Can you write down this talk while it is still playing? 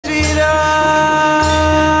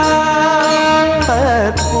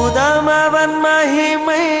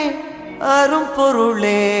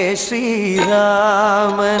அரும்பொருளே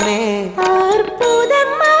ஸ்ரீராமனே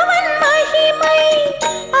அற்புதம் அவன் மகிமை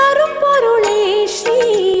அரும்பொருளே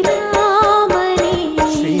ஸ்ரீராமனே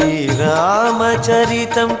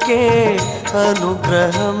ஸ்ரீராமச்சரிதம் கே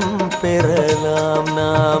அனுகிரகம் பெறலாம்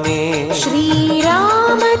நாமே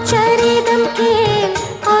ஸ்ரீராமச்சரிதம் கே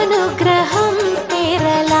அனுகிரகம்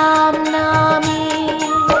பெறலாம் நாமே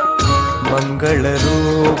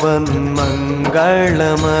மங்களரூபன்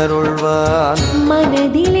மங்களமருள்வான்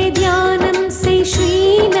மனதிலே தியானம் செய் ஸ்ரீ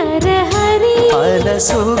நரஹரி பல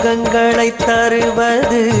சுகங்களை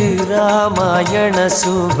தருவது ராமாயண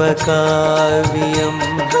சுபகாவியம்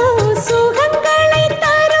சுகங்களை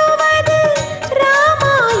தருவது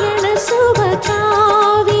ராமாயண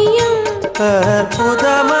சுபகாவியம்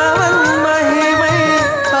அற்புதமவன் மகிமை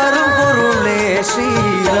அரும்பொருளே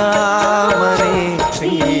ஸ்ரீராமனே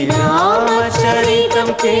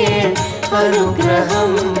ஸ்ரீராமச்சரிதம் கேள்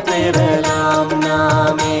அனுகிரகம் பெறலாம்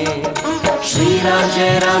நாமே श्रीराम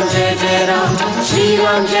जय राम जय जय राम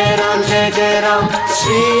श्रीराम जय राम जय जय राम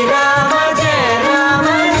श्रीराम जय राम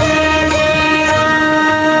जय जय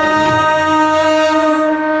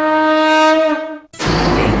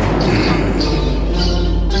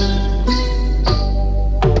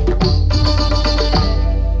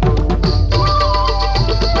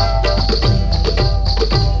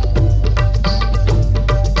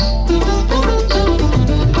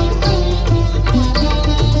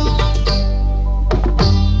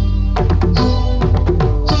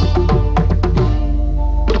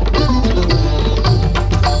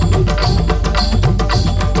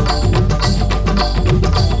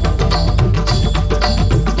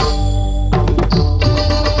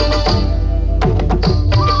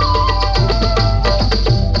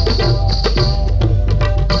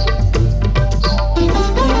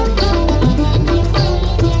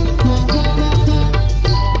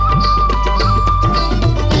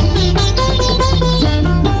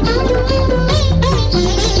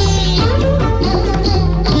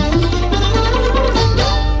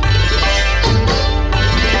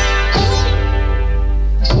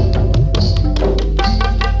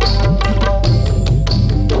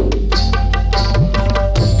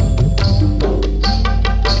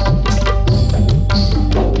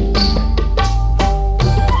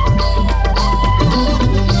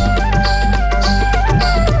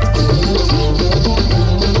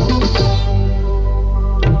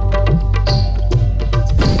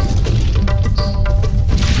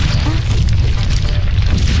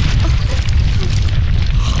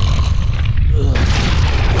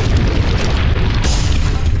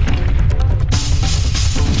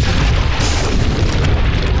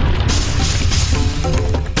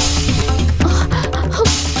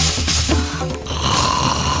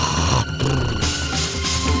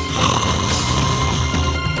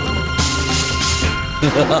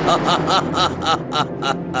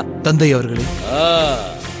தந்தை அவர்களே,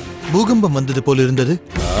 பூகம்பம் வந்தது போல் இருந்தது.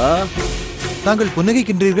 தாங்கள்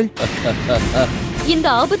புன்னகைக்கின்றீர்கள். இந்த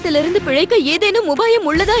ஆபத்திலிருந்து பிழைக்க ஏதேனும் உபாயம்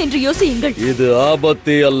உள்ளதா என்று யோசியுங்கள். இது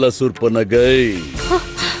ஆபத்தே அல்ல சுற்பனகை.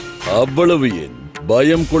 அவ்வளவு ஏன்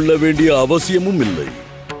பயம் கொள்ள வேண்டிய அவசியமும் இல்லை.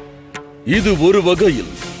 இது ஒரு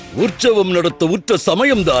வகையில் உற்சவம் நடத்த உற்ற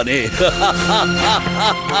சமயம்தானே.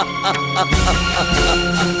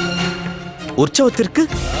 உற்சவத்திற்கு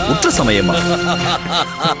உற்ற சமயமா?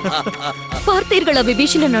 பார்த்தீர்களா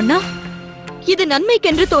விபீஷணன் அண்ணா, இது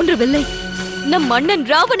நன்மைக்கென்று தோன்றவில்லை. நம் மன்னன்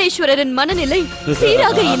ராவணேஸ்வரரின் மனநிலை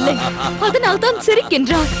சீராக இல்லை, அதனால் தான்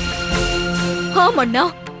சிரிக்கின்றார். ஆமண்ணா,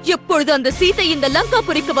 எப்பொழுது அந்த சீதை இந்த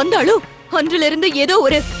லங்காபுரிக்கு வந்தாளோ அன்றிலிருந்து ஏதோ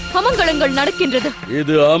ஒரு அமங்கலங்கள் நடக்கின்றது.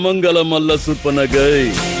 இது அமங்கலம் அல்ல சுற்பனகை,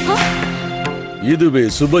 இதுவே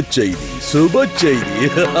சுப செய்தி. சுப செய்தி.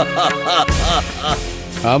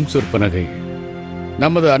 ஆம் சுற்பனகை,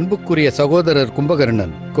 நமது அன்புக்குரிய சகோதரர்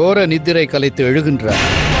கும்பகர்ணன் கோர நித்திரை கலைத்து எழுகின்றார்.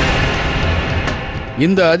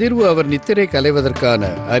 இந்த அதிர்வு அவர் நித்திரை கலைவதற்கான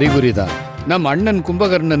அறிகுறிதான். நம் அண்ணன்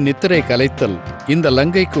கும்பகர்ணன் நித்திரை கலைத்தல் இந்த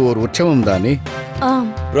லங்கைக்கு ஓர் உற்சவம் தானே.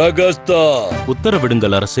 பிரகஸ்தா,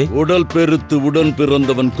 உத்தரவிடுங்கள் அரசே. உடல் பெருத்து உடன்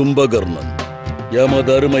பிறந்தவன் கும்பகர்ணன்.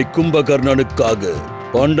 எமது அருமை கும்பகர்ணனுக்காக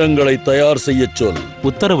பண்டங்களை தயார் செய்ய சொல்.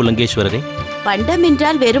 உத்தரவு லங்கேஸ்வரரே. பண்டம்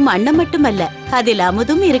என்றால் வெறும் அன்னம் மட்டுமல்ல, அதில்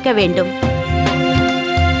அமுதும் இருக்க வேண்டும்.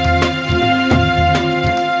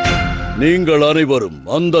 நீங்கள் அனைவரும்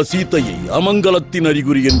அந்த சீதையை அமங்கலத்தின்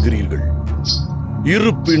அறிகுறி என்கிறீர்கள்.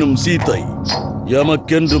 இருப்பினும் சீதை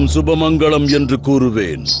எமக்கென்றும் சுபமங்கலம் என்று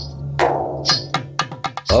கூறுவேன்.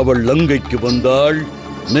 அவள் லங்கைக்கு வந்தாள்.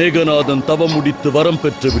 மேகநாதன் தவம் முடித்து வரம்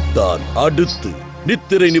பெற்று விட்டான். அடுத்து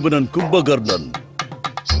நித்திரை நிபுணன் கும்பகர்ணன்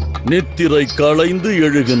நித்திரை களைந்து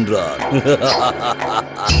எழுகின்றான்.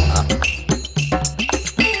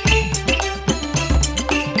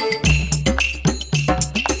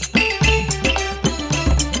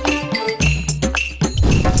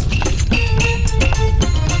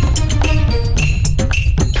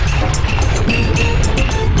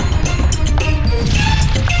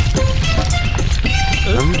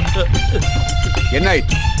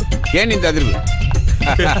 ஏன் இந்த அதிர்வு?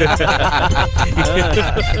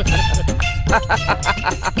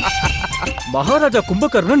 மகாராஜா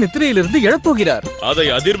கும்பகர்ணன் நித்திரையிலிருந்து எழப்போகிறார். அதை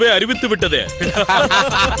அதிர்வே அறிவித்து விட்டதே.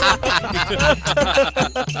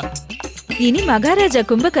 இனி மகாராஜா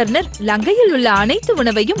கும்பகர்ணர் லங்கையில் உள்ள அனைத்து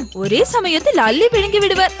உணவையும் ஒரே சமயத்தில் அள்ளி விழுங்கி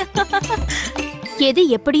விடுவார். எது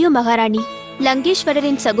எப்படியோ மகாராணி,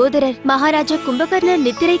 லங்கேஸ்வரரின் சகோதரர் மகாராஜா கும்பகர்ணர்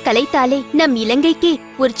நித்திரை கலைத்தாலே நம் இலங்கைக்கே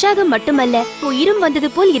உற்சாகம் மட்டுமல்ல, உயிரும் வந்தது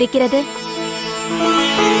போல் இருக்கிறது.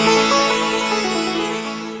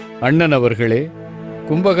 அண்ணன் அவர்களே,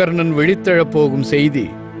 கும்பகர்ணன் விழித்தெழப் போகும் செய்தி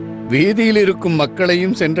வீதியில் இருக்கும்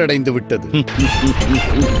மக்களையும் சென்றடைந்து விட்டது.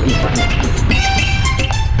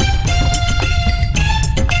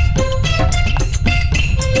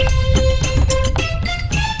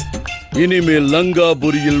 இனிமேல்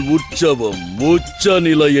லங்காபுரியில் உற்சவம் உச்ச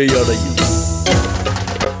நிலையை அடையும்.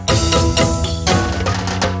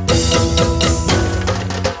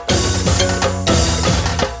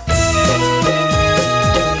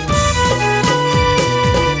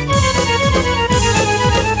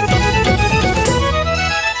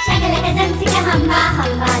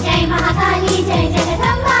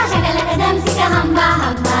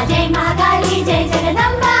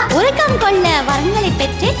 உறக்கம் கொள்ள வரங்களை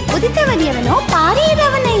பெற்று உதித்தவன் எவனோ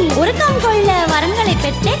பாரியவனை. உறக்கம் கொள்ள வரங்களை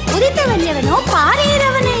பெற்று உதித்தவன் எவனோ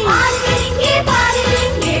பாரியவனை.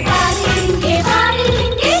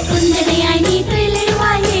 குந்தனையாய் நீ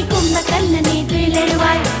துயிலெழுவாயே கும்பகர்ணனே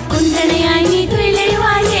துயிலெழுவாய். குந்தனையாய் நீ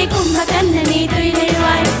துயிலெழுவாயே கும்பகர்ணனே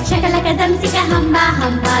துயிலெழுவாய். शकलकदम सिक हम्बा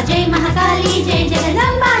हम्बा जय महाकाली जय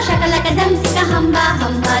जगदम्बा. शकलकदम सिक हम्बा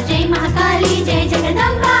हम्बा जय महाकाली जय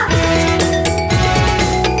जगदम्बा.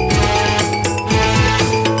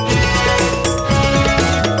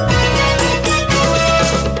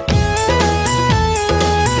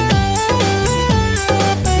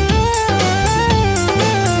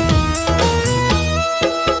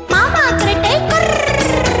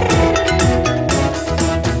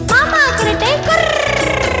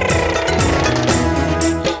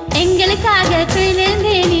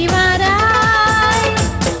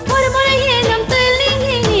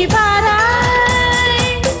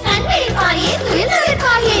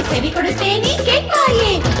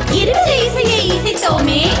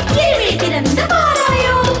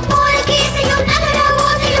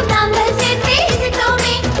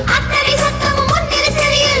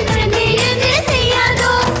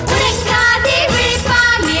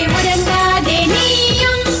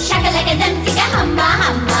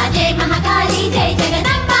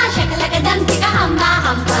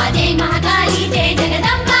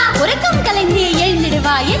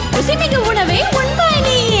 உணவே உண்பாய்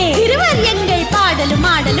நீயே. இருவர் எங்கள் பாடலும்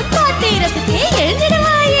ஆடலும் பாட்டை ரசித்தே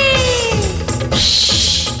எழுந்திடுவாயே.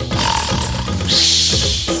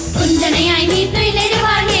 குந்தனையாய் நீ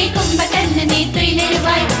துயிலெழுவாயே கும்பகர்ணனே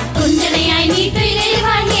துயிலெழுவாய். குந்தனையாய் நீ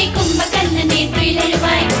துயிலெழுவாயே கும்பகர்ணனே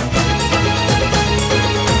துயிலெழுவாய்.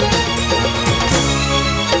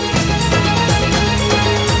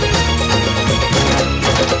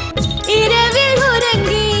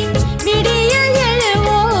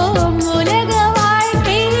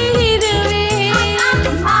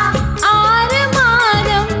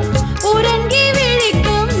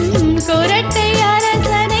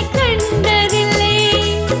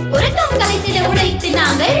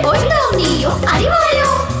 அறிவாயோ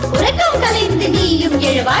உறக்கம் கலைந்து நீயும்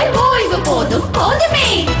எழுவாய். ஓய்வு போதும் போதுமே.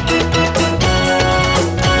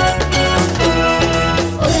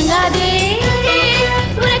 உறங்காதே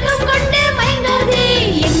உறக்கம் கொண்டு மயங்காதே.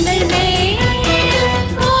 எங்கள் மேல்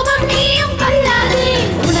கோபம் நீயும் கொள்ளாதே.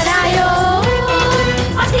 உணராயோ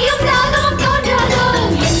பசியும் தாகமும் தோன்றாதோ.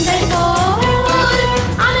 எங்கள் போல்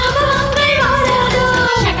அனுபவங்கள் வாழாதோ.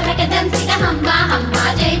 शकलकदम सिक हम्बा हम्बा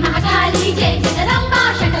जय महाकाली जय जगदम्बा.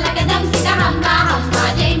 शकलकदम सिक हम्बा हम्बा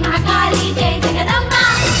जय महाकाली जय जगदम्बा.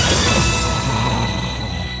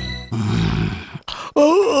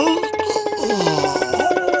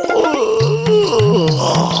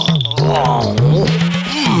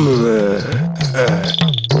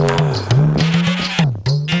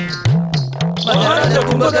 மகாராஜா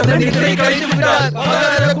கும்பகர்ணன் நித்திரை கலைத்து விட்டார்.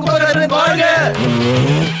 மகாராஜா கும்பகர்ணன் வாழ்க.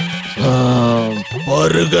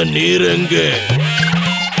 வருக நீரெங்கே?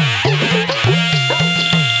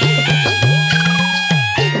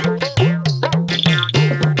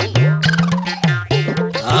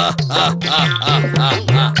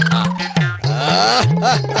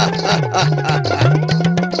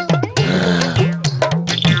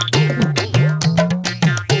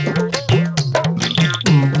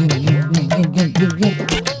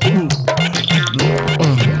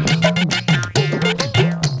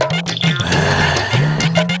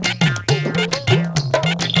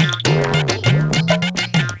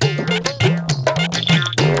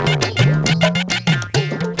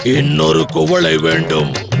 இன்னொரு குவளை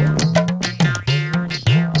வேண்டும்.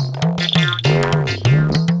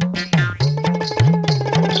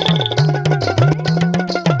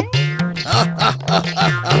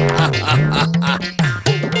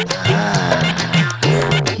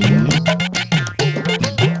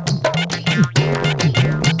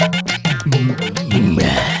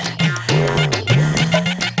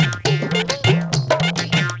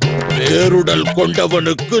 பேருடல்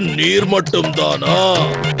கொண்டவனுக்கு நீர் மட்டும்தானா?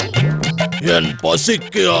 என்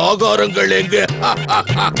பசிக்கு ஆகாரங்கள் எங்கே?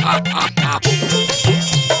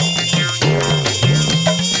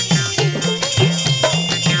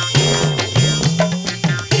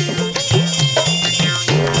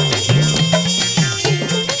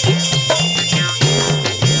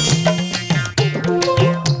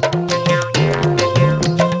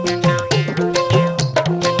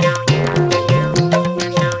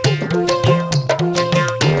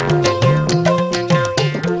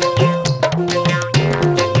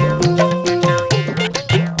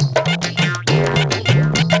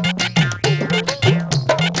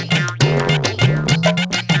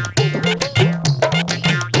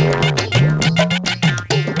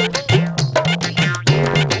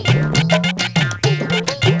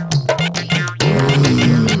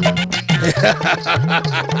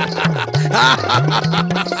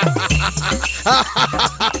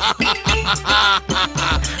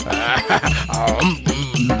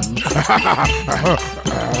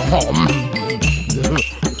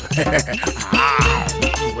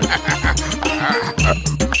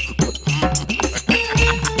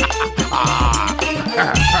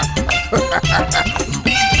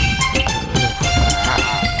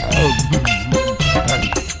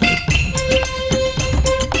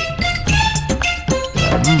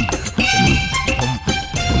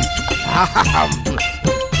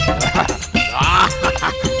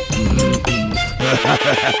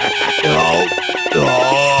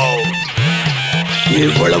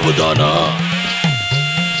 இவ்வளவுதானா?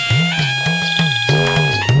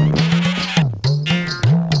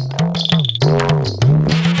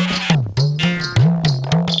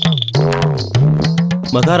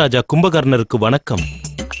 மகாராஜா கும்பகர்ணருக்கு வணக்கம்.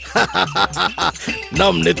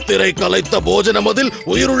 நம் நித்திரை கலைத்த போஜனம் அதில்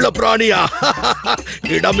உயிருள்ள பிராணியா?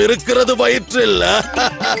 இடம் இருக்கிறது வயிற்றில்.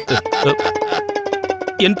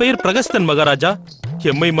 என் பெயர் பிரகஸ்தன் மகாராஜா.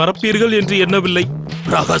 எம்மை மறப்பீர்கள் என்று எண்ணவில்லை.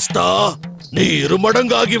 பிரகஸ்தா, நீ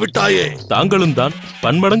இருமடங்காகி விட்டாயே. தாங்களும் தான்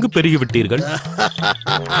பன்மடங்கு பெருகிவிட்டீர்கள்.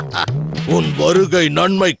 உன் வருகை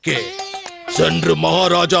நன்மைக்கே. சென்று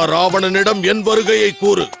மகாராஜா ராவணனிடம் என் வருகையை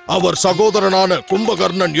கூறு. அவர் சகோதரனான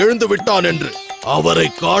கும்பகர்ணன் எழுந்து விட்டான் என்று, அவரை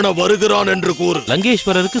காண வருகிறான் என்று கூறு.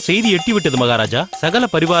 லங்கேஸ்வரருக்கு செய்தி எட்டிவிட்டது மகாராஜா. சகல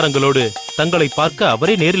பரிவாரங்களோடு தங்களை பார்க்க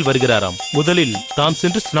அவரே நேரில் வருகிறாராம். முதலில் தாம்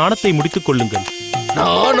சென்று ஸ்நானத்தை முடித்துக் கொள்ளுங்கள்.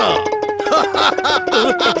 நானா?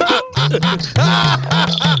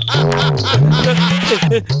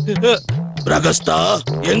 பிரகஸ்தா,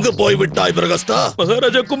 எங்கு போய்விட்டாய் பிரகஸ்தா?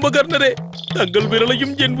 மகாராஜா கும்பகர்ணரே, தங்கள்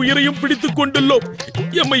விரலையும் என் உயிரையும் பிடித்துக் கொண்டுள்ளோம்.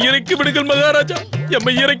 எம்மை இறக்கி விடுங்கள் மகாராஜா,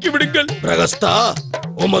 எம்மை இறக்கி விடுங்கள். பிரகஸ்தா,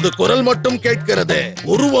 உமது குரல் மட்டும் கேட்கிறதே,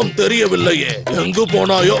 உருவம் தெரியவில்லையே. எங்கு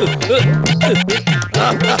போனாயோ?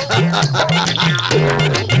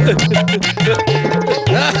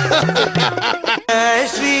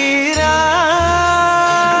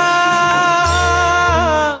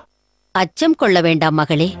 அச்சம் கொள்ள வேண்டாம்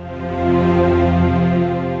மகளே.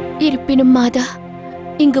 இருப்பினும் மாதா,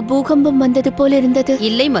 இங்கு பூகம்பம் வந்தது போல இருந்தது.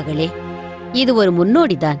 இல்லை மகளே, இது ஒரு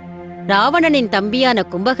முன்னோடிதான். ராவணனின் தம்பியான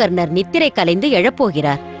கும்பகர்ணர் நித்திரை கலைந்து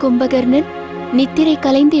எழப்போகிறார். கும்பகர்ணன் நித்திரை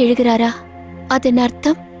கலைந்து எழுகிறாரா? அதன்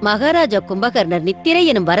அர்த்தம்? மகாராஜா கும்பகர்ணர் நித்திரை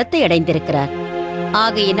எனும் வரத்தை அடைந்திருக்கிறார்.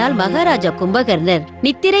 ஆகையினால் மகாராஜா கும்பகர்ணர்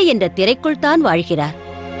நித்திரை என்ற திரைக்குள் தான் வாழ்கிறார்.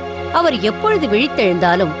 அவர் எப்பொழுது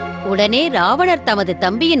விழித்தெழுந்தாலும் உடனே ராவணர் தமது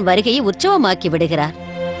தம்பியின் வருகையை உற்சவமாக்கி விடுகிறார்.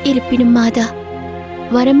 இருப்பினும் மாதா,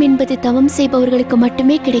 வரம் என்பது தவம் செய்பவர்களுக்கு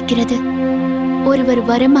மட்டுமே கிடைக்கிறது. ஒருவர்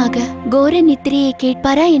வரமாக கோர நித்திரையை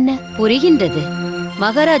கேட்பாரா என்ன? புரிகின்றது.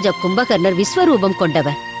 மகாராஜா கும்பகர்ணர் விஸ்வரூபம்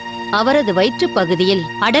கொண்டவர். அவரது வயிற்று பகுதியில்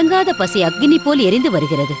அடங்காத பசி அக்னி போல் எரிந்து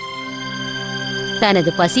வருகிறது.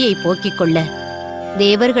 தனது பசியை போக்கிக் கொள்ள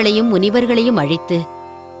தேவர்களையும் முனிவர்களையும் அழைத்து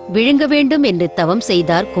விழுங்க வேண்டும் என்று தவம்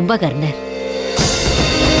செய்தார் கும்பகர்ணர்.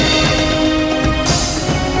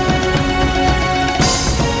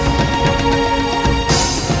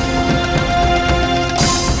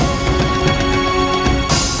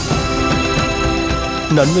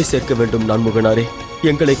 நன்மை சேர்க்க வேண்டும் நான்முகனாரே,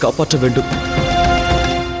 எங்களை காப்பாற்ற வேண்டும்.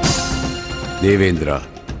 தேவேந்திரா,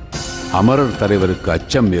 அமரர் தலைவருக்கு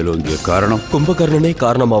அச்சம் மேலோங்கிய காரணம்? கும்பகர்ணனே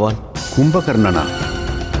காரணமாவான். கும்பகர்ணனா?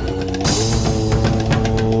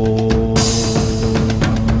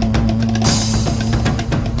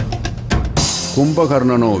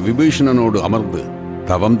 கும்பகர்ணனோ விபீஷணனோடு அமர்ந்து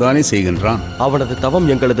தவம்தானே செய்கின்றான். அவனது தவம்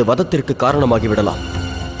எங்களது வதத்திற்கு காரணமாகிவிடலாம்.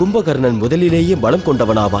 கும்பகர்ணன் முதலிலேயே பலம்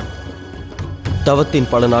கொண்டவனாவான். தவத்தின்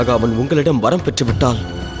பலனாக அவன் உங்களிடம் வரம் பெற்றுவிட்டால்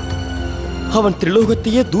அவன்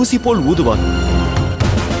திரிலோகத்தையே தூசி போல் ஊதுவான்.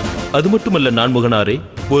 அது மட்டுமல்ல நான்முகனாரே,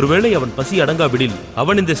 ஒருவேளை அவன் பசி அடங்காவிடில்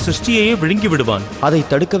அவன் இந்த சிருஷ்டியையே விழுங்கி விடுவான். அதை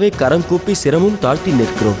தடுக்கவே கரம் கூப்பி சிரமும் தாழ்த்தி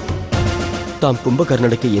நிற்கிறோம். தாம்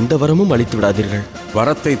கும்பகர்ணனுக்கு எந்த வரமும் அளித்து விடாதீர்கள்.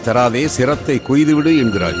 வரத்தை தராதே சிரத்தை கொய்துவிடு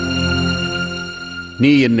என்கிறாய்.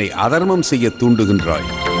 நீ என்னை அதர்மம் செய்ய தூண்டுகின்றாய்.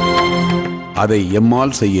 அதை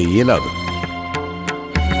எம்மால் செய்ய இயலாது.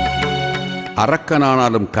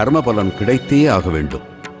 அரக்கனானாலும் கர்ம பலன் கிடைத்தே ஆக வேண்டும்.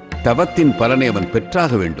 தவத்தின் பலனை அவன்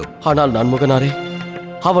பெற்றாக வேண்டும். ஆனால் நான்முகனாரே,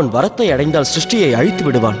 அவன் வரத்தை அடைந்தால் சிருஷ்டியை அழித்து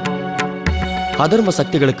விடுவான். அதர்ம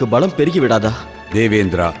சக்திகளுக்கு பலம் பெருகிவிடாதா?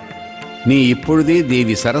 தேவேந்திரா, நீ இப்பொழுதே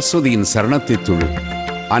தேவி சரஸ்வதியின் சரணத்தை தொழு.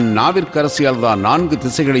 அந்நாவிற்கரசியால் தான் 4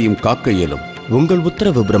 திசைகளையும் காக்க இயலும். உங்கள்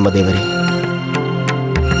உத்தரவு பிரம்மதேவரே.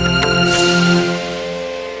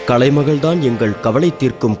 கலைமகள் தான் எங்கள் கவலை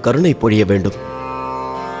தீர்க்கும் கருணை பொழிய வேண்டும்.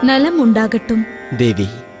 நலம் உண்டாகட்டும். தேவி,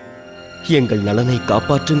 எங்கள் நலனை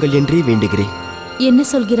காப்பாற்றுங்கள் என்றே வேண்டுகிறேன். என்ன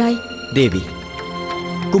சொல்கிறாய்? தேவி,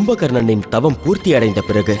 கும்பகர்ணனின் தவம் பூர்த்தி அடைந்த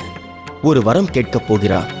பிறகு ஒரு வரம் கேட்கப்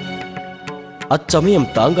போகிறார்.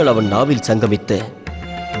 அச்சமயம் தாங்கள் அவன் நாவில் சங்கமித்து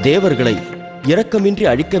தேவர்களை இரக்கமின்றி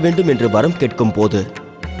அழிக்க வேண்டும் என்று வரம் கேட்கும் போது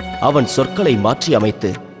அவன் சொற்களை மாற்றி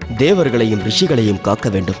அமைத்து தேவர்களையும் ரிஷிகளையும் காக்க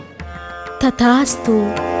வேண்டும். ததாஸ்து.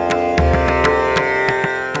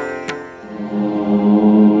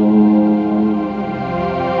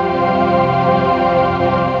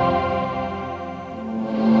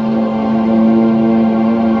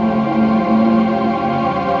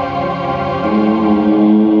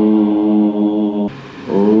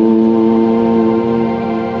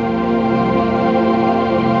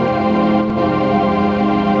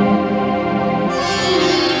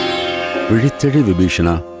 விழித்தெழு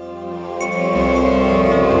விபீஷணா.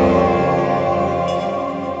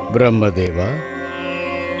 பிரம்மதேவா,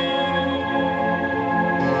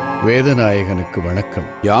 வேதநாயகனுக்கு வணக்கம்.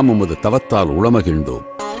 யாம் உமது தவத்தால் உளமகிழ்ந்தோம்.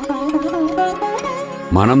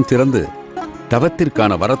 மனம் திறந்து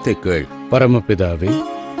தவத்திற்கான வரத்தை கேள். பரமபிதாவே,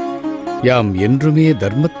 யாம் என்றுமே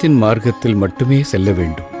தர்மத்தின் மார்க்கத்தில் மட்டுமே செல்ல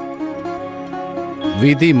வேண்டும்.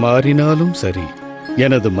 விதி மாறினாலும் சரி,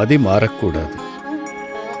 எனது மதி மாறக்கூடாது.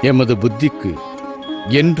 எமது புத்திக்கு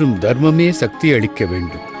என்றும் தர்மமே சக்தி அளிக்க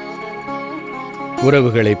வேண்டும்.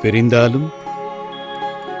 உறவுகளை பிரிந்தாலும்,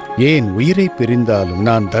 ஏன் உயிரை பிரிந்தாலும்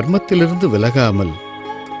நான் தர்மத்திலிருந்து விலகாமல்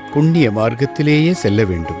புண்ணிய மார்க்கத்திலேயே செல்ல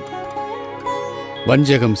வேண்டும்.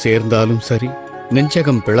 வஞ்சகம் சேர்ந்தாலும் சரி,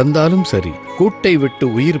 நெஞ்சகம் பிளந்தாலும் சரி, கூட்டை விட்டு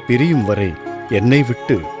உயிர் பிரியும் வரை என்னை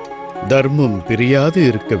விட்டு தர்மம் பிரியாது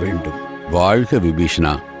இருக்க வேண்டும். வாழ்க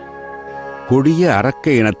விபீஷணா. கொடிய அரக்க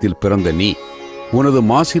இனத்தில் பிறந்த நீ உனது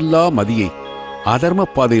மாசில்லா மதியை அதர்ம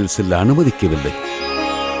பாதையில் செல்ல அனுமதிக்கவில்லை.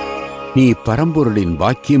 நீ பரம்பொருளின்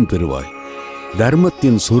வாக்கியம் பெறுவாய்,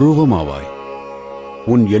 தர்மத்தின் சுரூபமாவாய்.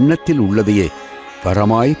 உன் எண்ணத்தில் உள்ளதையே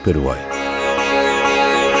பரமாய் பெறுவாய்.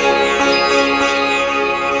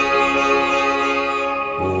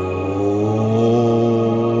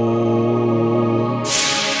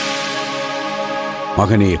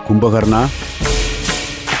 மகனே கும்பகர்ணா,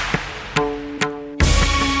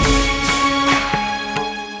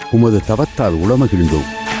 உமது தவத்தால் உளமகிழ்ந்தோம்.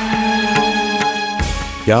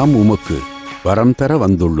 யாம் உமக்கு வரம் தர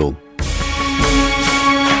வந்துள்ளோம்.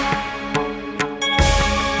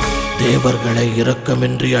 தேவர்களை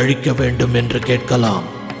இரக்கமின்றி அழிக்க வேண்டும் என்று கேட்கலாம்.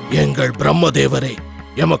 எங்கள் பிரம்மதேவரே,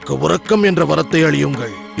 எமக்கு உறக்கம் என்ற வரத்தை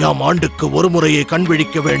அளியுங்கள். யாம் ஆண்டுக்கு ஒரு முறையை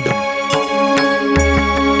கண்விழிக்க வேண்டும்.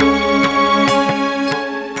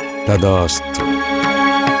 ததாஸ்து.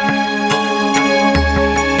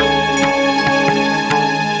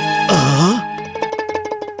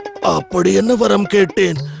 அப்படி என்ன வரம்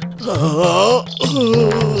கேட்டேன்?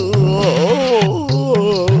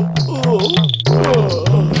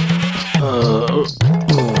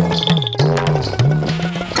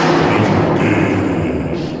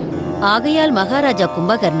 ஆகையால் மகாராஜா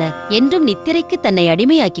கும்பகர்ணர் என்றும் நித்திரைக்கு தன்னை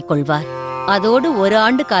அடிமையாக்கிக் கொள்வார். அதோடு 1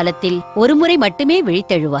 ஆண்டு காலத்தில் ஒரு முறை மட்டுமே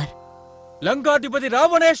விழித்தெழுவார். லங்காதிபதி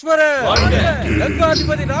ராவணேஸ்வரர்!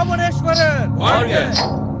 லங்காதிபதி ராவணேஸ்வரர்!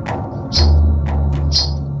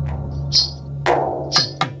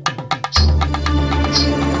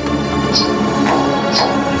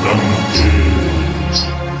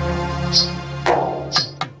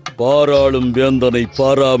 பாராளும் வேந்தனை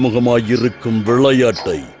பாராமுகமாயிருக்கும்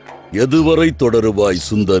விளையாட்டை எதுவரை தொடருவாய்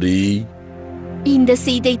சுந்தரி? இந்த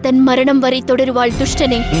சீதை தன் மரணம் வரை தொடருவாள்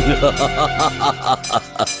துஷ்டனே.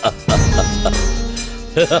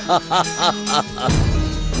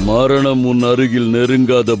 மரணம் உன் அருகில்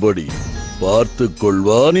நெருங்காதபடி பார்த்துக்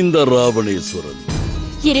கொள்வான் இந்த ராவணேஸ்வரன்.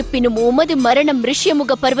 இருப்பினும் உமது மரணம்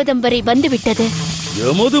ரிஷ்யமுக பர்வதம் வரை வந்துவிட்டது.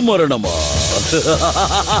 எமது மரணமா?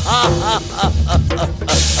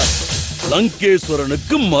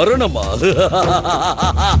 லங்கேஸ்வரனுக்கு மரணமா?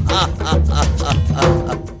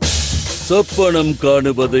 சொப்பனம்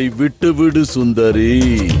காணுவதை விட்டுவிடு சுந்தரி.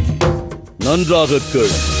 நன்றாக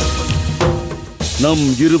கேள். நம்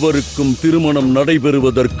இருவருக்கும் திருமணம்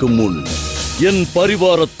நடைபெறுவதற்கு முன் என்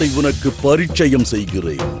பரிவாரத்தை உனக்கு பரிச்சயம்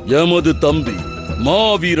செய்கிறேன். எமது தம்பி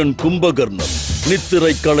மாவீரன் கும்பகர்ணன்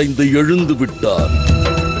நித்திரை களைந்து எழுந்து விட்டார்.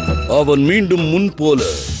 அவன் மீண்டும் முன்போல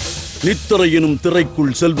நித்திரை எனும்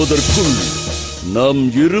திரைக்குள் செல்வதற்குள் நம்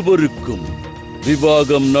இருவருக்கும்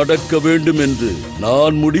விவாகம் நடக்க வேண்டும் என்று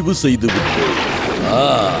நான் முடிவு செய்து விட்டேன்.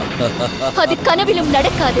 அது கனவிலும்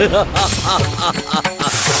நடக்காது.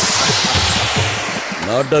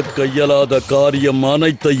 நடக்க இயலாத காரியம்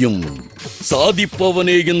அனைத்தையும்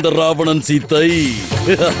சாதிப்பவனே இந்த ராவணன் சீத்தை.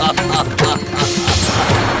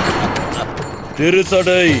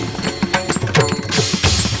 திருசடை.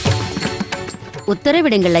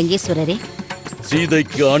 உத்தரவிடுங்கள் லங்கேஸ்வரரே.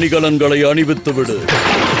 சீதைக்கு அணிகலன்களை அணிவித்து விடு.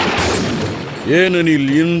 ஏனெனில்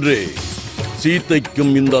இன்றே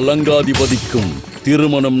சீதைக்கும் இந்த லங்காதிபதிக்கும்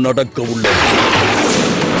திருமணம் நடக்க உள்ளது.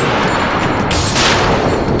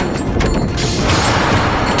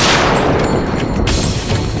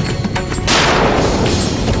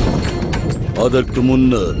 அதற்கு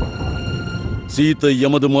முன்னர் சீதை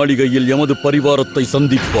எமது மாளிகையில் எமது பரிவாரத்தை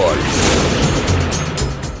சந்திப்பாள்.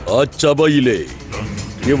 அச்சபையிலே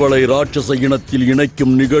இவளை ராட்சச இனத்தில்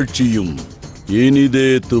இணைக்கும் நிகழ்ச்சியும் இனிதே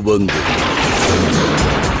துவங்கும்.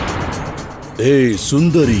 ஏய்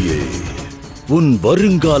சுந்தரியே, உன்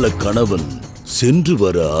வருங்கால கணவன் சென்று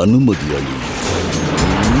வர அனுமதி அளி.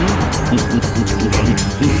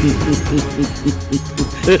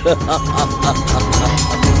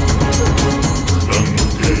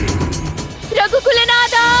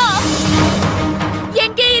 ரகுகுலநாதா,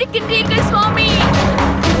 எங்கே இருக்கின்றீர்கள் சுவாமி?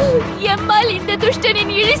 எம்மால் இந்த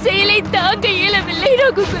துஷ்டனின் இழி செயலை தாங்க இயலவில்லை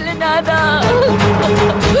ரகுகுலநாதா.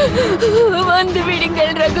 வந்து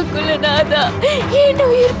விடுங்கள் ரகுகுலநாதா, என்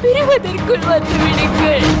உயிர் பிரிவதற்குள் வந்து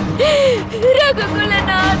விடுங்கள்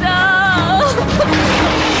ரகுகுலநாதா.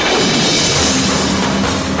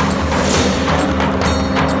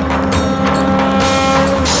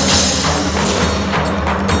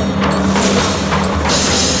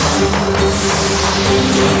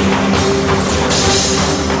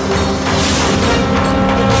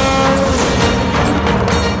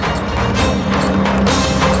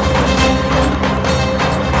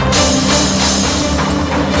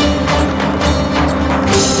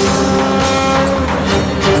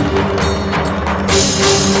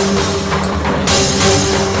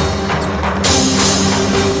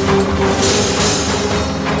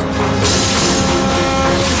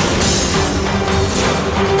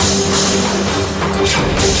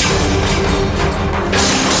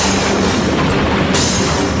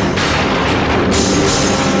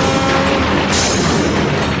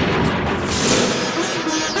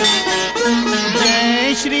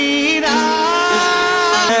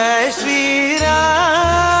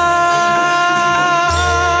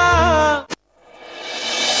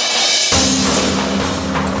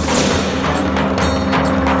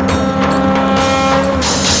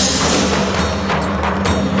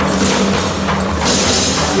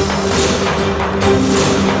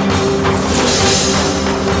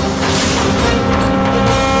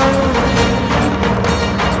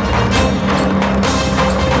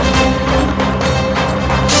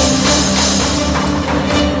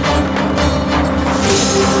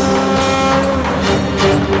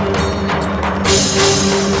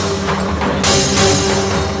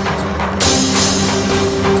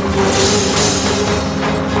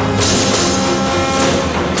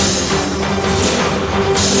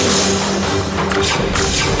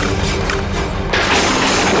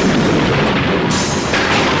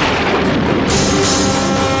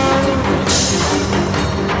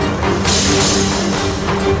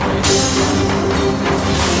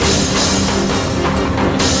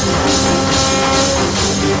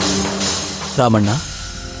 ராமண்ணா,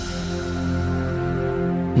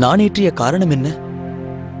 நான் ஏற்றிய காரணம் என்ன?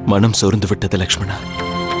 மனம் சோர்ந்து விட்டது லக்ஷ்மணா.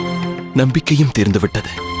 நம்பிக்கையும் தீர்ந்து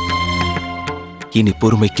விட்டது. இனி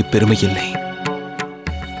பொறுமைக்கு பெருமை இல்லை.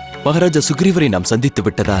 மகாராஜா சுக்ரீவரை நாம் சந்தித்து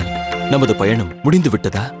விட்டதால் நமது பயணம் முடிந்து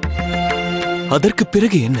விட்டதா? அதற்கு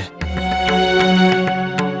பிறகு என்ன?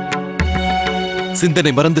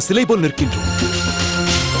 சிந்தனை மறந்து சிலை போல் நிற்கின்றோம்.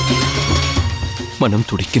 மனம்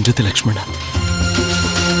துடிக்கின்றது லக்ஷ்மணா.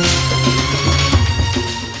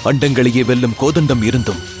 அண்டங்களையே வெல்லும் கோதண்டம்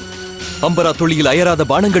இருந்தும் அம்பரா தொழியில் அயராத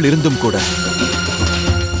பானங்கள் இருந்தும் கூட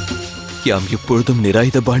யாம் எப்பொழுதும்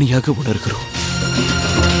நிராயுத பாணியாக உணர்கிறோம்.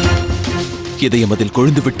 இதயம் அதில்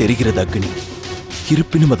கொழுந்து விட்டு எரிகிறது அக்னி.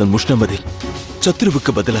 இருப்பினும் அதன் முஷ்ணமதில்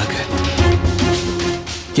சத்ருவுக்கு பதிலாக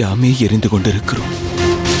யாமே எரிந்து கொண்டிருக்கிறோம்.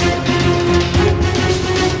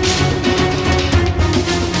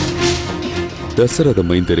 தசரத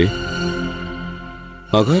மைந்தரே,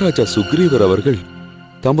 மகாராஜா சுக்ரீவர் அவர்கள்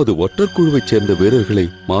தமது ஒற்றர் குழுவைச் சேர்ந்த வீரர்களை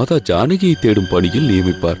மாதா ஜானகியை தேடும் பணியில்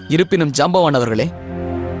நியமிப்பார். இருப்பினும் ஜாம்பவான் அவர்களே,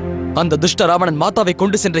 அந்த துஷ்ட ராவணன் மாதாவை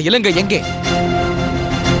கொண்டு சென்ற இலங்கை எங்கே?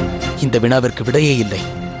 இந்த வினாவிற்கு விடையே இல்லை.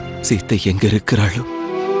 சீத்தை எங்க இருக்கிறாளோ,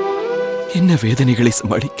 என்ன வேதனைகளை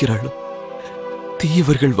சமாளிக்கிறாளோ,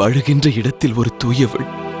 தீயவர்கள் வாழுகின்ற இடத்தில் ஒரு தூயவள்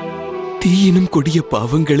தீயினும் கொடிய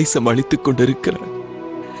பாவங்களை சமாளித்துக் கொண்டிருக்கிறாள்.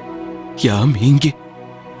 யாம் இங்கே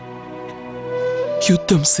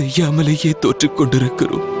யுத்தம் செய்யாமலேயே தோற்றுக்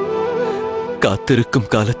கொண்டிருக்கிறோம். காத்திருக்கும்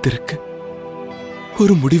காலத்திற்கு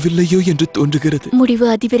ஒரு முடிவில்லையோ என்று தோன்றுகிறது. முடிவு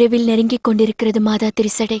அதிவிரைவில் நெருங்கிக் கொண்டிருக்கிறது மாதா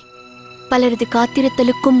திரிசடை. பலரது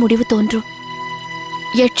காத்திருத்தலுக்கும் முடிவு தோன்றும்.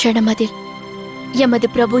 எட்சணம் அதில் எமது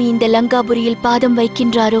பிரபு இந்த லங்காபுரியில் பாதம்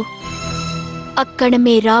வைக்கின்றாரோ,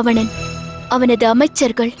 அக்கணமே ராவணன், அவனது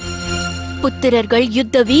அமைச்சர்கள், புத்திரர்கள்,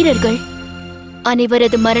 யுத்த வீரர்கள்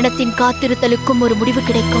அனைவரது மரணத்தின் காத்திருத்தலுக்கும் ஒரு முடிவு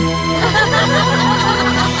கிடைக்கும்.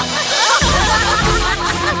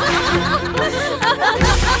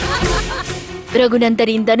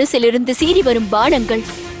 ரகுநந்தரின் தனுசிலிருந்து சீறி வரும் பானங்கள்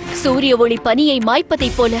சூரிய ஒளி பனியை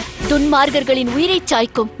மாய்ப்பதைப் போல துன்மார்கர்களின் உயிரை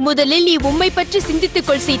சாய்க்கும். முதலில் நீ உம்மை பற்றி சிந்தித்துக்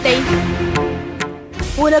கொள் சீதை.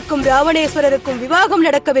 உனக்கும் ராவணேஸ்வரருக்கும் விவாகம்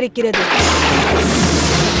நடக்கவிருக்கிறது.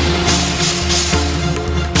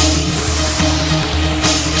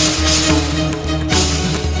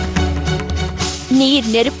 நீர்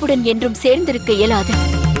நெருப்புடன் என்றும் சேர்ந்திருக்க இயலாது.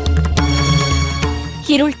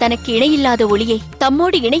 இருள் தனக்கு இணையில்லாத ஒளியை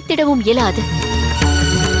தம்மோடு இணைத்திடவும் இயலாது.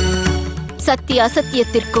 சத்திய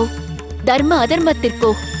அசத்தியத்திற்கோ தர்ம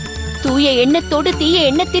அதர்மத்திற்கோ தூய எண்ணத்தோடு தீய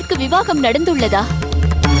எண்ணத்திற்கு விவாகம் நடந்துள்ளதா?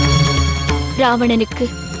 ராவணனுக்கு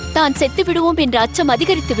தான் செத்து விடுவோம் என்ற அச்சம்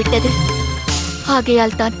அதிகரித்து விட்டது.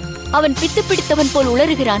 ஆகையால் தான் அவன் பித்து பிடித்தவன் போல்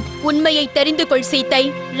உளறுகிறான். உண்மையை தெரிந்து கொள் சீத்தை.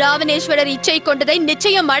 ராவணேஸ்வரர் இச்சை கொண்டதை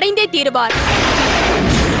நிச்சயம் அடைந்தே தீருவார்.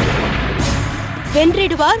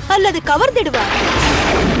 வென்றிடுவார் அல்லது கவர்ந்திடுவார்.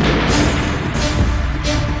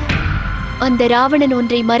 அந்த ராவணன்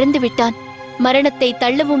ஒன்றை மறந்து விட்டான். மரணத்தை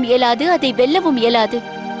தள்ளவும் இயலாது, அதை வெல்லவும் இயலாது.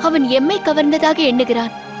 அவன் எம்மை கவர்ந்ததாக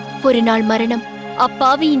எண்ணுகிறான். ஒரு நாள் மரணம்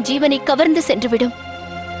அப்பாவியின் ஜீவனை கவர்ந்து சென்றுவிடும்.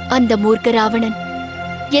 அந்த மூர்க்க ராவணன்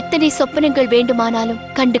எத்தனை சொப்பனங்கள் வேண்டுமானாலும்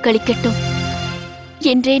கண்டு கழிக்கட்டும்.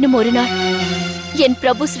 என்றேனும் ஒரு நாள் என்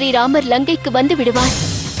பிரபு ஸ்ரீராமர் லங்கைக்கு வந்து விடுவார்.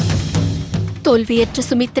 தோல்வியற்ற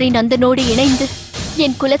சுமித்ரை நந்தனோடு இணைந்து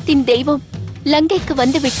என் குலத்தின் தெய்வம் லங்கைக்கு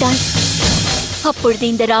வந்து விட்டாள். அப்பொழுது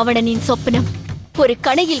இந்த ராவணனின் சொப்பனம் ஒரு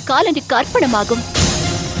கணையில் காலனுக்கு அர்ப்பணமாகும்.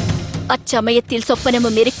 அச்சமயத்தில்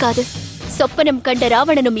சொப்பனமும் இருக்காது. சொப்பனம் கண்ட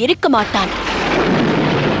ராவணனும் இருக்க மாட்டான்.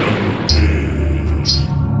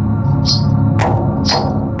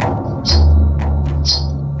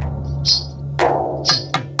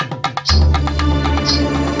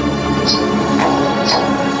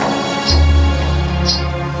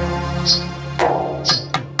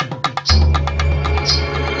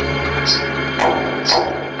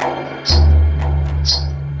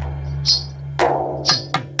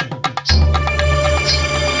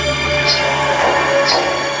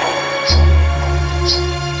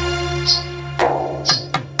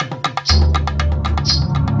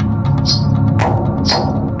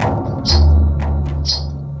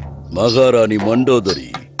 மகாராணி மண்டோதரி,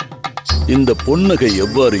 இந்த பொன்னகை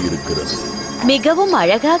எவ்வாறு இருக்கிறது? மிகவும்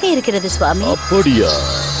அழகாக இருக்கிறது சுவாமி. அப்படியா?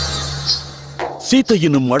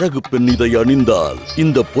 சீதையினும் அழகு பெண் இதை அணிந்தால்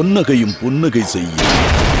இந்த பொன்னகையும் புன்னகை செய்யும்.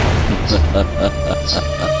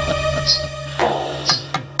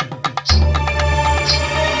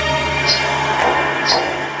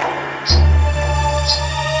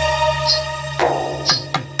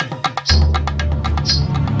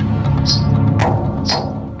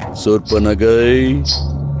 சொற்பனகை,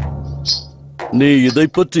 நீ இதை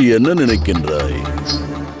பற்றி என்ன நினைக்கின்றாய்?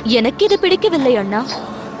 எனக்கு இது பிடிக்கவில்லை அண்ணா.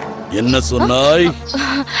 என்ன சொன்னாய்?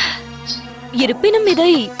 இருப்பினும்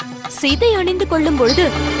இதை சீதை அணிந்து கொள்ளும் பொழுது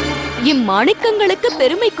இம்மாணிக்கங்களுக்கு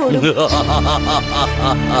பெருமை கூடும்.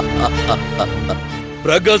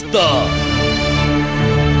 பிரகஸ்தா,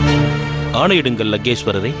 ஆணையிடுங்கள்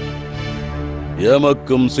லங்கேஸ்வரரே.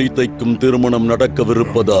 எமக்கும் சீதைக்கும் திருமணம்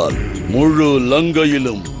நடக்கவிருப்பதால் முழு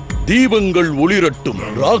லங்கையிலும் தீபங்கள் ஒளிரட்டும்,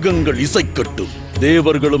 ராகங்கள் இசைக்கட்டும்.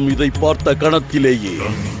 தேவர்களும் இதை பார்த்த கணத்திலேயே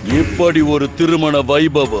இப்படி ஒரு திருமண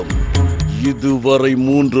வைபவம் இதுவரை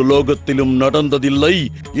 3 லோகத்திலும் நடந்ததில்லை,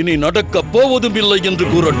 இனி நடக்கப் போவதும் இல்லை என்று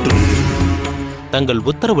கூறட்டும். தங்கள்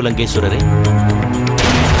உத்தரவு லங்கேஸ்வரரே.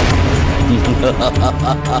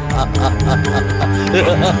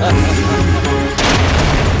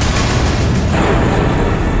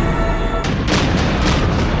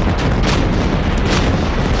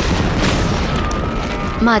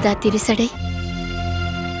 மாதா திருசடை,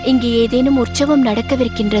 இங்கு ஏதேனும் உற்சவம்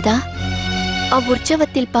நடக்கவிருக்கின்றதா?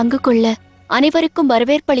 அவ்வுற்சவத்தில் பங்கு கொள்ள அனைவருக்கும்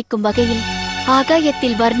வரவேற்பளிக்கும் வகையில்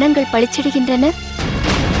ஆகாயத்தில் வர்ணங்கள் பளிச்சிடுகின்றன.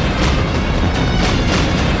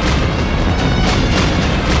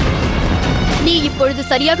 நீ இப்பொழுது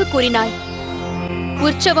சரியாக கூறினாய்.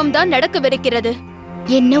 உற்சவம் தான் நடக்கவிருக்கிறது.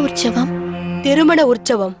 என்ன உற்சவம்? திருமண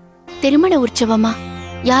உற்சவம். திருமண உற்சவமா?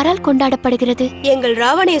 யாரால் கொண்டாடப்படுகிறது? எங்கள்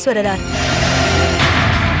ராவணேஸ்வரரார்.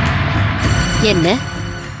 என்ன?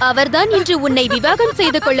 அவர்தான் இன்று உன்னை விவாகம்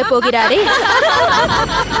செய்து கொள்ளப் போகிறாரே.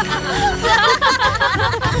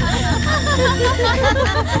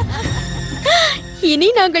 இனி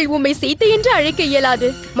நாங்கள் உம்மை சீத்தை என்று அழைக்க இயலாது,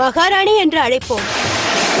 மகாராணி என்று அழைப்போம்.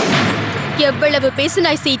 எவ்வளவு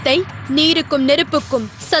பேசினாய் சீத்தை? நீருக்கும் நெருப்புக்கும்,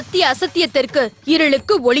 சத்திய அசத்தியத்திற்கு,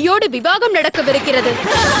 இருளுக்கு ஒளியோடு விவாகம் நடக்கவிருக்கிறது.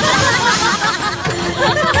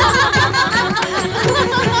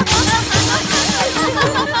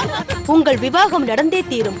 உங்கள் விவாகம் நடந்தே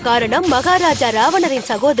தீரும். காரணம், மகாராஜா ராவணரின்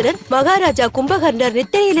சகோதரர் மகாராஜா கும்பகர்ணர்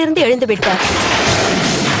நித்திரையிலிருந்து எழுந்துவிட்டார்.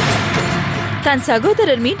 தன்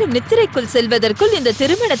சகோதரர் மீண்டும் நித்திரைக்குள் செல்வதற்குள் இந்த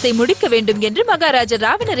திருமணத்தை முடிக்க வேண்டும் என்று மகாராஜா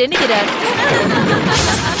ராவணர் எண்ணுகிறார்.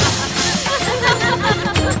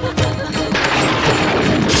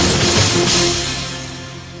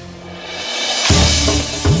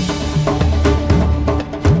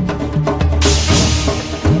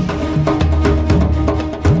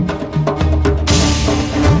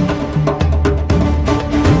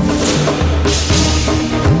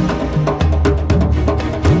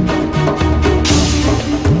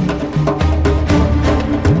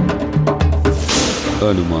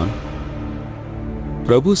 அனுமான்,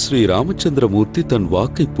 பிரபு ஸ்ரீ ராமச்சந்திரமூர்த்தி தன்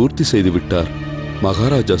வாக்கை பூர்த்தி செய்துவிட்டார்.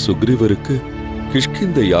 மகாராஜா சுக்ரீவருக்கு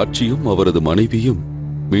கிஷ்கிந்தை ஆட்சியும் அவரது மனைவியும்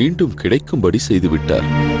மீண்டும் கிடைக்கும்படி செய்துவிட்டார்.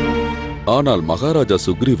 ஆனால் மகாராஜா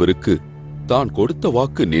சுக்ரீவருக்கு தான் கொடுத்த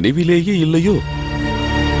வாக்கு நினைவிலேயே இல்லையோ?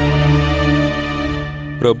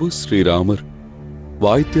 பிரபு ஸ்ரீராமர்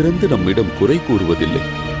வாய் திறந்து நம்மிடம் குறை கூறுவதில்லை.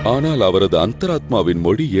 ஆனால் அவரது அந்தராத்மாவின்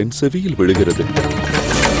மொழி என் செவியில் விழுகிறது.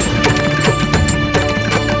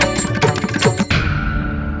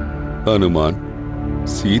 அனுமான்,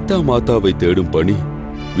 சீதா மாதாவை தேடும் பணி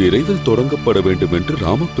விரைவில் தொடங்கப்பட வேண்டும் என்று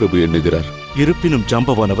ராமபிரபு எண்ணுகிறார். இருப்பினும்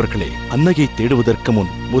ஜாம்பவான் அவர்களே, அன்னையை தேடுவதற்கு முன்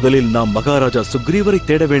முதலில் நாம் மகாராஜா சுக்ரீவரை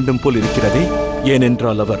தேட வேண்டும் போல் இருக்கிறதே.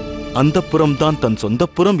 ஏனென்றால் அவர் அந்தப்புறம்தான் தன்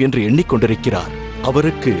சொந்தப்புறம் என்று எண்ணிக்கொண்டிருக்கிறார்.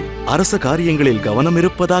 அவருக்கு அரச காரியங்களில் கவனம்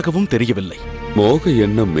இருப்பதாகவும் தெரியவில்லை. மோக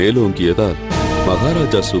எண்ணம் மேலோங்கியதால்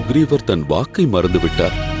மகாராஜா சுக்ரீவர் தன் வாக்கை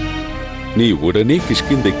மறந்துவிட்டார். நீ உடனே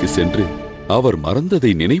கிஷ்கிந்தைக்கு சென்று அவர் மறந்ததை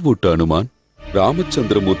நினைவூட்டு அனுமான்.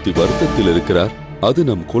 ராமச்சந்திரமூர்த்தி வருத்தத்தில் இருக்கிறார், அது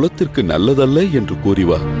நம் குலத்திற்கு நல்லதல்ல என்று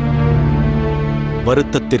கூறிவா.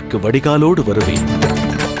 வருத்தத்திற்கு வடிகாலோடு வருவேன்.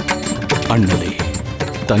 அண்ணலே,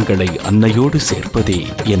 தங்களை அன்னையோடு சேர்ப்பதே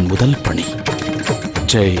என் முதல் பணி.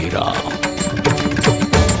 ஜெய் ராம்.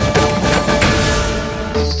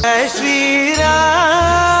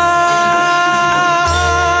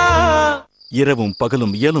 இரவும்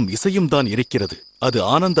பகலும் இயலும் இசையும் தான் இருக்கிறது. அது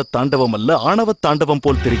ஆனந்த தாண்டவம் அல்ல, ஆணவ தாண்டவம்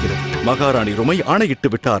போல் தெரிகிறது. மகாராணி ருமை ஆணையிட்டு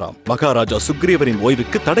விட்டாராம். மகாராஜா சுக்ரீவரின்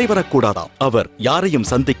ஓய்வுக்கு தடை வரக்கூடாதாம். அவர் யாரையும்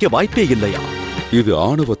சந்திக்க வாய்ப்பே இல்லையா? இது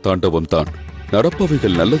ஆணவ தாண்டவம் தான்.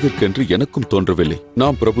 நடப்பவைகள் நல்லதற்கென்று எனக்கும் தோன்றவில்லை.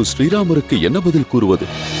 நாம் பிரபு ஸ்ரீராமருக்கு என்ன பதில் கூறுவது?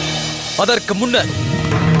 அதற்கு முன்னர்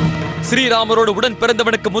ஸ்ரீராமரோடு உடன்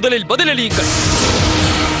பிறந்தவனுக்கு முதலில் பதிலளியுங்கள்.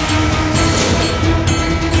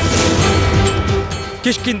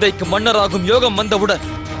 கிஷ்கிந்தைக்கு மன்னராகும் யோகம் வந்தவுடன்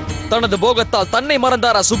தனது போகத்தால் தன்னை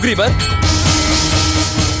மறந்தாரா சுக்ரீவர்?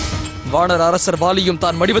 வானர அரசர் வாலியும்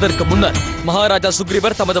தான் மடிவதற்கு முன்னர் மகாராஜா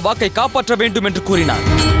சுக்ரீவர் தமது வாக்கை காப்பாற்ற வேண்டும் என்று கூறினார்.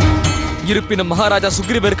 இருப்பினும் மகாராஜா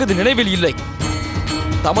சுக்ரீவருக்கு அது நினைவில் இல்லை.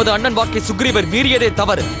 தமது அண்ணன் வாக்கை சுக்ரீவர் மீறியதே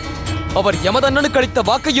தவறு. அவர் எமது அண்ணனுக்கு அளித்த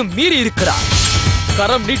வாக்கையும் மீறி இருக்கிறார்.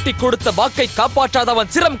 கரம் நீட்டி கொடுத்த வாக்கை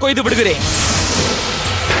காப்பாற்றாதவன் சிரம் கொய்து விடுகிறேன்.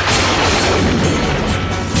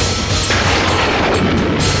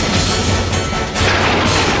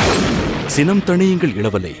 சினம் தணியுங்கள்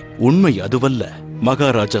இளவலே, உண்மை அதுவல்ல.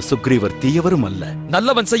 மகாராஜா சுக்ரீவர் தீயவரும் அல்ல.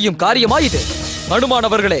 நல்லவன் செய்யும் காரியமா இது? அனுமான்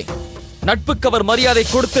அவர்களே, நட்புக்கு அவர் மரியாதை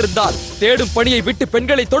கொடுத்திருந்தால் தேடும் பணியை விட்டு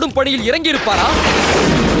பெண்களை தொடும் பணியில் இறங்கியிருப்பாரா?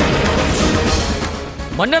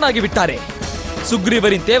 மன்னனாகிவிட்டாரே,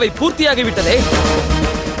 சுக்ரீவரின் தேவை பூர்த்தியாகிவிட்டதே.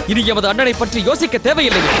 இனி எமது அண்ணனை பற்றி யோசிக்க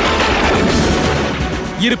தேவையில்லை.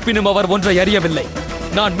 இருப்பினும் அவர் ஒன்றை அறியவில்லை.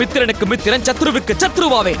 நான் மித்திரனுக்கு மித்திரன், சத்ருவுக்கு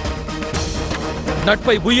சத்ருவாவேன்.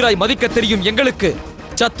 நட்பை உயிராய் மதிக்க தெரியும் எங்களுக்கு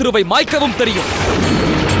சத்ருவை மாய்க்கவும் தெரியும்.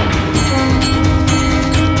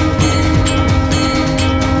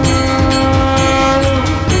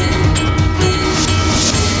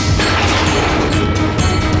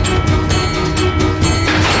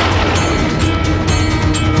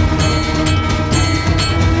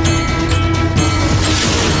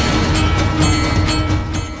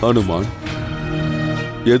 அனுமான்,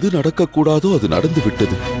 எது நடக்கக்கூடாதோ அது நடந்து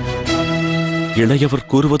விட்டது. இளையவர்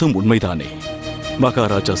கூறுவதும் உண்மைதானே.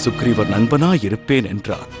 மகாராஜா சுக்ரீவர் நண்பனாய் இருப்பேன்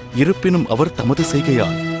என்றார். இருப்பினும் அவர் தமது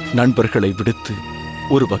செய்கையால் நண்பர்களை விடுத்து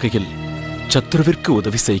ஒரு வகையில் சத்ருவிற்கு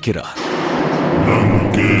உதவி செய்கிறார்.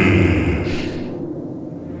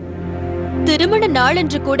 திருமண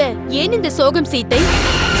நாளன்று கூட ஏன் இந்த சோகம் சீத்தை?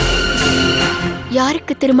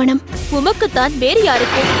 யாருக்கு திருமணம்? உமக்குத்தான், வேறு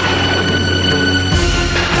யாருக்கு?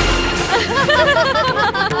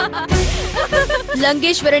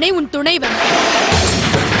 லங்கேஸ்வரனே உன் துணைவன்.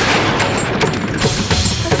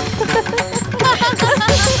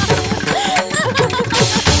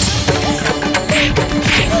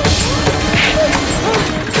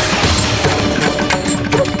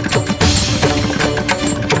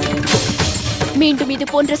 மீண்டும் இது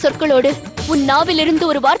போன்ற சொற்களோடு உன் நாவிலிருந்து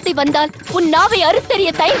ஒரு வார்த்தை வந்தால் உன் நாவை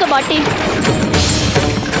அறுத்தறிய தயங்க மாட்டேன்.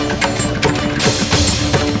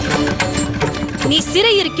 நீ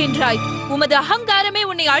சிறை இருக்கின்றாய். உமது அகங்காரமே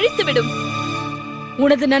உன்னை அழித்துவிடும்.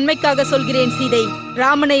 உனது நன்மைக்காக சொல்கிறேன் சீதை.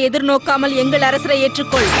 ராமனை எதிர்நோக்காமல் எங்கள் அரசரை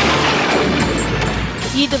ஏற்றுக்கொள்.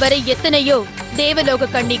 இதுவரை எத்தனையோ தேவலோக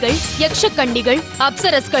கன்னிகள், யக்ஷ கன்னிகள்,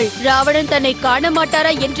 அப்சரஸ்கள் ராவணன் தன்னை காண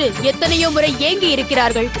மாட்டாரா என்று எத்தனையோ முறை ஏங்கி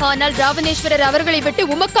இருக்கிறார்கள். ஆனால் ராவணேஸ்வரர் அவர்களை விட்டு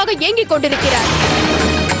உமக்காக ஏங்கிக் கொண்டிருக்கிறார்.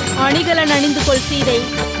 அணிகலன் அணிந்து கொள் சீதை.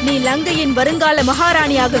 நீ லங்கையின் வருங்கால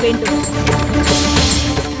மகாராணியாக வேண்டும்.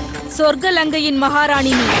 சொர்க்க லங்கையின்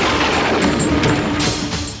மகாராணி நீ.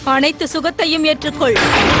 அனைத்து சுகத்தையும் ஏற்றுக்கொள்.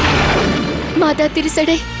 மாதா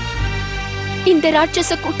திருசடை, இந்த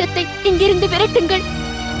ராட்சச கூட்டத்தை இங்கிருந்து விரட்டுங்கள்.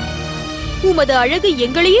 உமது அழகு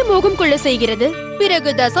எங்களையே மோகம் கொள்ள செய்கிறது.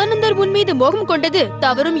 பிறகு தசானந்தர் உன் மீது மோகம் கொண்டது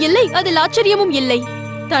தவறும் இல்லை, அதில் ஆச்சரியமும் இல்லை.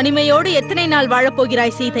 தனிமையோடு எத்தனை நாள்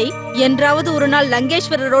வாழப்போகிறாய் சீதை? என்றாவது ஒரு நாள்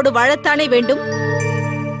லங்கேஸ்வரரோடு வாழத்தானே வேண்டும்.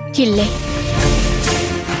 இல்லை,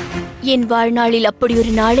 என் வாழ்நாளில் அப்படி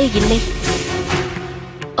ஒரு நாளே இல்லை.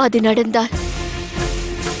 அது நடந்தால்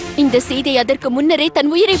இந்த சீதை அதற்கு முன்னரே தன்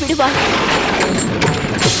உயிரை விடுவாள்.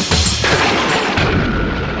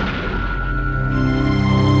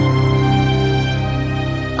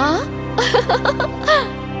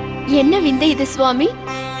 என்ன விந்தை இது சுவாமி?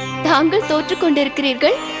 தாங்கள் தோற்றுக்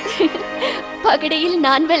கொண்டிருக்கிறீர்கள். பகடையில்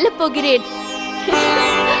நான் வெல்லப் போகிறேன்.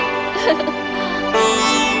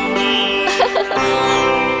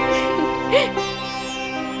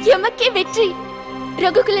 எமக்கே வெற்றி.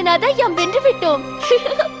 ரகுகுலநாதா, யாம் வென்று விட்டோம்.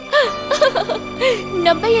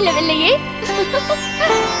 நம்ப இயலவில்லையே.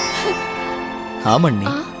 ஆமண்ணி,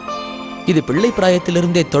 இது பிள்ளை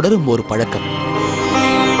பிராயத்திலிருந்தே தொடரும் ஒரு பழக்கம்.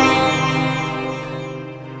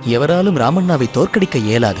 எவராலும் ராமண்ணாவை தோற்கடிக்க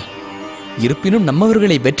இயலாது. இருப்பினும்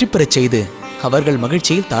நம்மவர்களை வெற்றி பெறச் செய்து அவர்கள்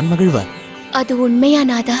மகிழ்ச்சியில் தான் மகிழ்வார். அது உண்மையா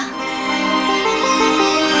நாதா?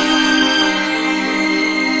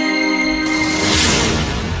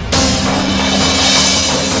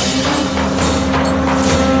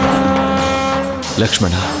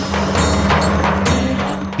 லக்ஷ்மணா,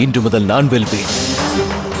 இன்று முதல் நான் வெல்வேன்.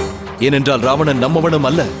 ஏனென்றால் ராவணன் நம்மவனும்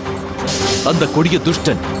அல்ல, அந்த கொடிய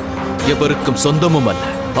துஷ்டன் எவருக்கும் சொந்தமும் அல்ல.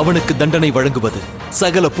 அவனுக்கு தண்டனை வழங்குவது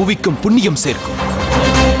சகல புவிக்கும் புண்ணியம் சேர்க்கும்.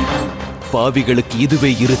 பாவிகளுக்கு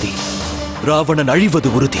இதுவே இறுதி. ராவணன்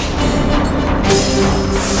அழிவது உறுதி.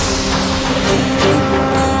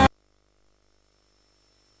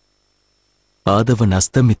 ஆதவன்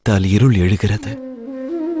அஸ்தமித்தால் இருள் எழுகிறது.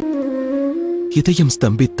 இதயம்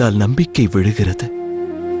ஸ்தம்பித்தால் நம்பிக்கை விழுகிறது.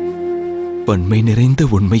 வன்மை நிறைந்த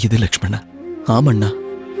உண்மை இது லக்ஷ்மணா. ஆமண்ணா,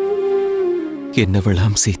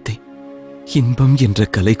 என்னவளாம் சீத்தை, இன்பம் என்ற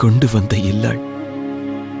கலை கொண்டு வந்த இல்லாள்.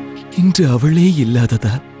 இன்று அவளே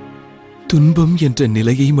இல்லாததால் துன்பம் என்ற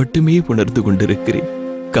நிலையை மட்டுமே உணர்ந்து கொண்டிருக்கிறேன்.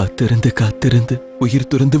 காத்திருந்து காத்திருந்து உயிர்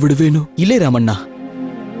துறந்து விடுவேனோ? இல்லை ராமண்ணா,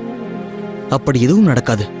 அப்படி எதுவும்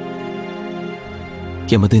நடக்காது.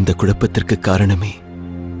 எமது இந்த குழப்பத்திற்கு காரணமே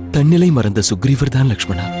தன்னிலை மறந்த சுக்ரீவர் தான்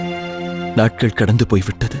லக்ஷ்மணா. நாட்கள் கடந்து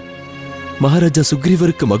போய்விட்டது. மகாராஜா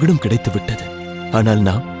சுக்ரீவருக்கு மகுடம் கிடைத்து விட்டது. ஆனால்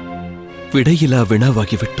நாம் விடையிலா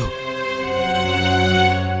வினாவாகிவிட்டோம்.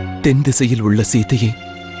 தென் திசையில் உள்ள சீதையை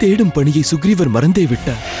தேடும் பணியை சுக்ரீவர் மறந்தே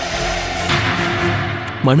விட்டார்.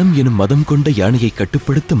 மனம் எனும் மதம் கொண்ட யானையை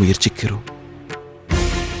கட்டுப்படுத்த முயற்சிக்கிறோம்.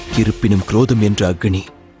 இருப்பினும் குரோதம் என்ற அக்னி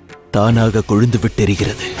தானாக கொழுந்து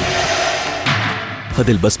விட்டெரிகிறது.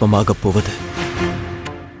 அதில் பஸ்மமாகப் போவது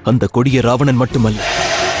அந்த கொடிய ராவணன் மட்டுமல்ல,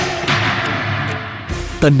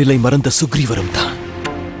 தன்னிலை மறந்த சுக்ரீவரும் தான்.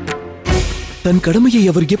 தன் கடமையை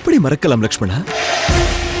அவர் எப்படி மறக்கலாம் லக்ஷ்மணா?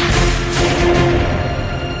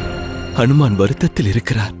 ஹனுமான் வருத்தத்தில்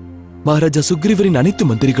இருக்கிறார். மகாராஜா சுக்ரீவரின் அனைத்து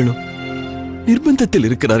மந்திரிகளும் நிர்பந்தத்தில்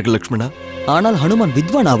இருக்கிறார்கள் லக்ஷ்மணா. ஆனால் ஹனுமான்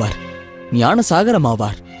வித்வான் ஆவார், ஞான சாகரம்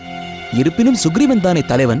ஆவார். இருப்பினும் சுக்ரீவன் தானே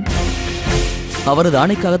தலைவன். அவரது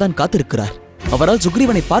ஆணைக்காக தான் காத்திருக்கிறார். அவரால்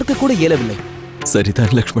சுக்ரீவனை பார்க்க கூட இயலவில்லை.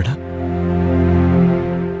 சரிதான் லக்ஷ்மணா.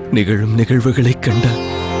 நிகழும் நிகழ்வுகளை கண்டால்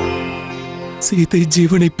சீதை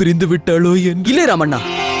ஜீவனை பிரிந்து விட்டாளோ என்று. இல்லை ராமண்ணா,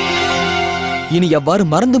 இனி அவ்வாறு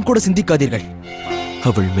மறந்தும் கூட சிந்திக்காதீர்கள்.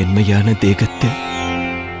 அவள் மென்மையான தேகத்தில்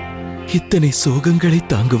இத்தனை சோகங்களை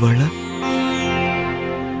தாங்குவாளா?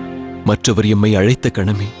 மற்றவர் எம்மை அழைத்த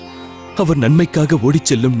கணமே அவர் நன்மைக்காக ஓடிச்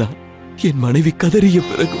செல்லும் நான் என் மனைவி கதறிய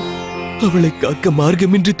பிறகும் அவளை காக்க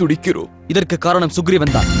மார்க்கமின்றி துடிக்கிறோம். இதற்கு காரணம்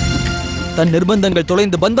சுக்ரீவன் தான். தன் நிர்பந்தங்கள்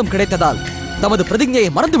தொலைந்து பந்தம் கிடைத்ததால் தமது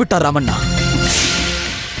பிரதிஜையை மறந்துவிட்டார் ராமண்ணா.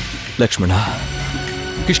 லக்ஷ்மணா,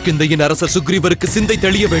 கிஷ்கிந்தையின் அரசர் சுக்ரீவருக்கு சிந்தை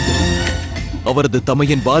தெளிய வேண்டும். அவரது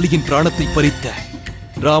தமையன் வாலியின் பிராணத்தை பறித்த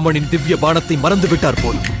ராமனின் திவ்ய பானத்தை மறந்துவிட்டார்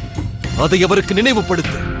போல். அதை அவருக்கு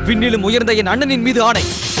நினைவுபடுத்த. விண்ணிலும் உயர்ந்த என் அண்ணனின் மீது ஆணை,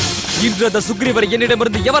 இன்று அந்த சுக்ரீவரை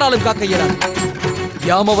என்னிடமிருந்து எவராலும் காக்க இயலாது.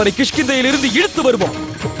 யாம் அவரை கிஷ்கிந்தையிலிருந்து இழுத்து வருவோம்.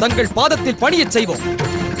 தங்கள் பாதத்தில் பணியச் செய்வோம்.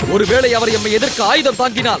 ஒருவேளை அவர் எம்மை எதிர்க்க ஆயுதம்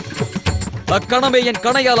தாங்கினால் அக்கணமே என்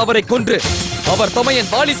கணையால் அவரை கொன்று அவர் தமையன்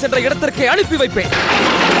வாலி சென்ற இடத்திற்கே அனுப்பி வைப்பேன்.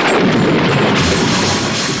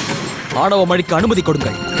 ஆணவம் அளிக்க அனுமதி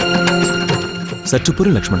கொடுங்கள். சற்று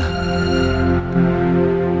பொறு லக்ஷ்மணா.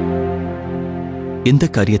 எந்த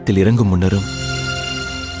காரியத்தில் இறங்கும் முன்னரும்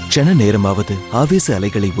க்ஷண நேரமாவது ஆவேச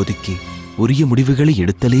அலைகளை ஒதுக்கி உரிய முடிவுகளை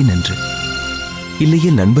எடுத்தலே நன்று. இல்லையே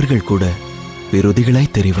நண்பர்கள் கூட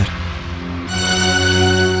விரோதிகளாய் தெரிவர்.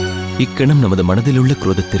 இக்கணம் நமது மனதில் உள்ள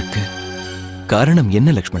குரோதத்திற்கு காரணம் என்ன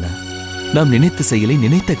லக்ஷ்மணா? நாம் நினைத்த செயலை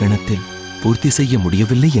நினைத்த கணத்தில் பூர்த்தி செய்ய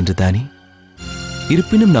முடியவில்லை என்றுதானே?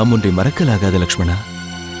 இருப்பினும் நாம் ஒன்றை மறக்கலாகாத லக்ஷ்மணா.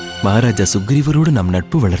 மகாராஜா சுக்ரீவரோடு நாம்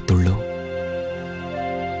நட்பு வளர்த்துள்ளோம்.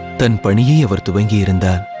 தன் பணியை அவர்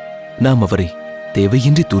துவங்கியிருந்தால் நாம் அவரை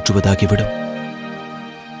தேவையின்றி தூற்றுவதாகிவிடும்.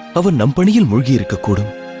 அவர் நம் பணியில்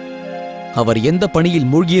மூழ்கியிருக்கக்கூடும். அவர் எந்த பணியில்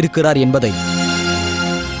மூழ்கியிருக்கிறார் என்பதை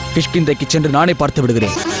கிஷ்கிந்தைக்கு சென்று நானே பார்த்து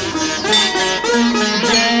விடுகிறேன்.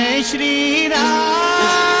 ஜெய் ஸ்ரீராம்.